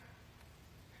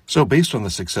So based on the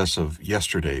success of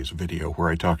yesterday's video where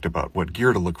I talked about what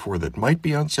gear to look for that might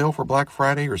be on sale for Black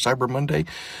Friday or Cyber Monday,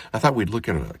 I thought we'd look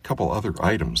at a couple other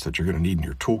items that you're going to need in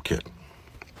your toolkit.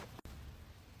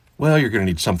 Well, you're going to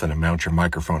need something to mount your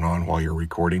microphone on while you're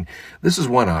recording. This is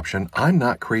one option. I'm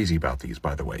not crazy about these,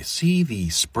 by the way. See the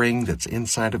spring that's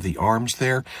inside of the arms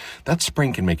there? That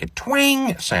spring can make a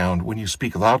twang sound when you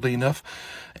speak loudly enough,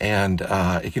 and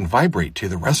it can vibrate to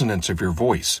the resonance of your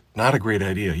voice. Not a great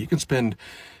idea. You can spend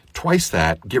twice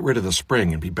that, get rid of the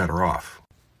spring, and be better off.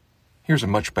 Here's a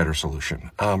much better solution.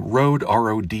 Rode,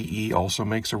 R-O-D-E, also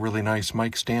makes a really nice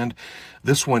mic stand.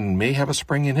 This one may have a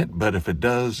spring in it, but if it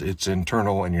does, it's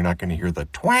internal and you're not going to hear the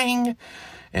twang.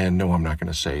 And no, I'm not going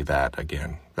to say that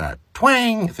again. That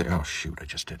twang. Oh, shoot, I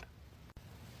just did.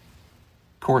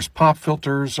 Of course, pop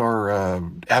filters are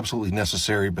absolutely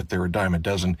necessary, but they're a dime a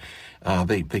dozen.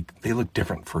 They look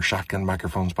different for shotgun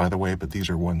microphones, by the way, but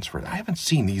these are ones for... I haven't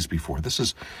seen these before. This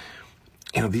is...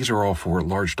 these are all for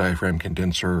large diaphragm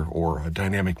condenser or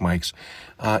dynamic mics.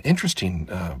 Interesting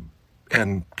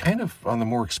and kind of on the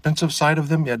more expensive side of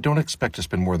them. Yeah, don't expect to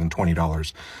spend more than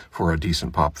 $20 for a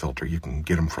decent pop filter. You can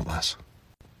get them for less.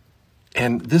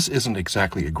 And this isn't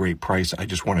exactly a great price. I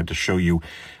just wanted to show you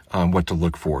what to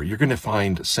look for. You're going to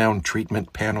find sound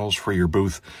treatment panels for your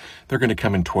booth. They're going to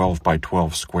come in 12 by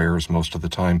 12 squares most of the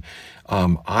time.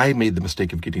 I made the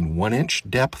mistake of getting 1-inch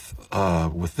depth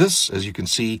with this. As you can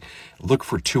see, look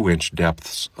for 2-inch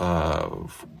depths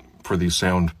for these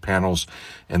sound panels,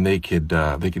 and they can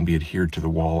be adhered to the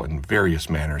wall in various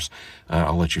manners.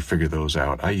 I'll let you figure those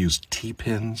out. I use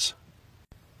T-pins.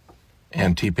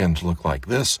 And T-pins look like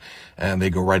this, and they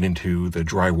go right into the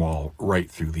drywall, right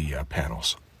through the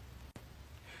panels.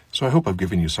 So I hope I've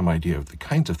given you some idea of the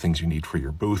kinds of things you need for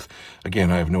your booth. Again,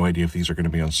 I have no idea if these are going to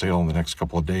be on sale in the next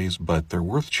couple of days, but they're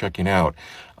worth checking out.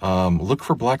 Look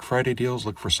for Black Friday deals,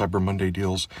 look for Cyber Monday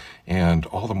deals, and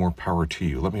all the more power to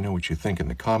you. Let me know what you think in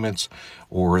the comments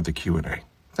or the Q&A.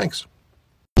 Thanks.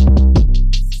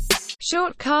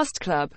 Shortcast Club.